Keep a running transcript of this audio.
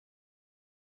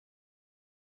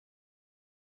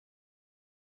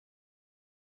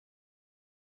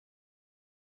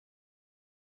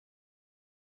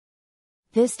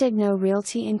This Daignault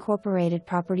Realty Incorporated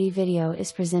property video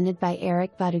is presented by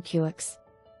Eric Badukiewicz.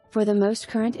 For the most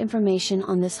current information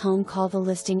on this home, call the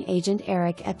listing agent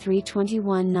Eric at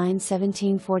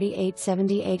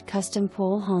 321-917-4878. Custom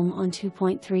pool home on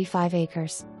 2.35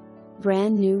 acres.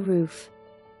 Brand new roof.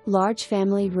 Large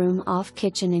family room off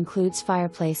kitchen includes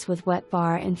fireplace with wet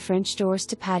bar and French doors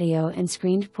to patio and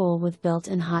screened pool with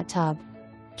built-in hot tub.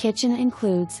 Kitchen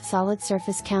includes solid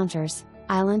surface counters,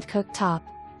 island cooktop,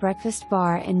 breakfast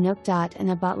bar and nook. And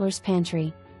a butler's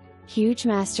pantry. Huge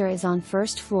master is on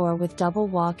first floor with double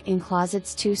walk-in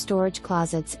closets, 2 storage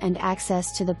closets and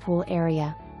access to the pool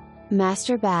area.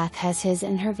 Master bath has his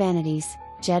and her vanities,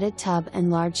 jetted tub and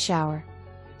large shower.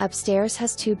 Upstairs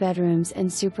has 2 bedrooms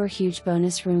and super huge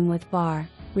bonus room with bar,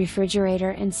 refrigerator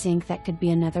and sink that could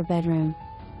be another bedroom.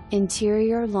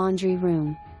 Interior laundry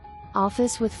room.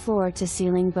 Office with floor to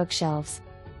ceiling bookshelves.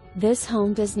 This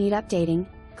home does need updating,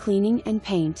 cleaning and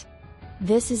paint.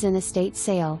 This is an estate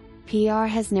sale. PR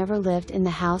has never lived in the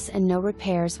house and no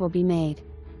repairs will be made.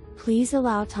 Please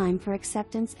allow time for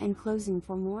acceptance and closing.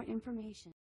 For more information.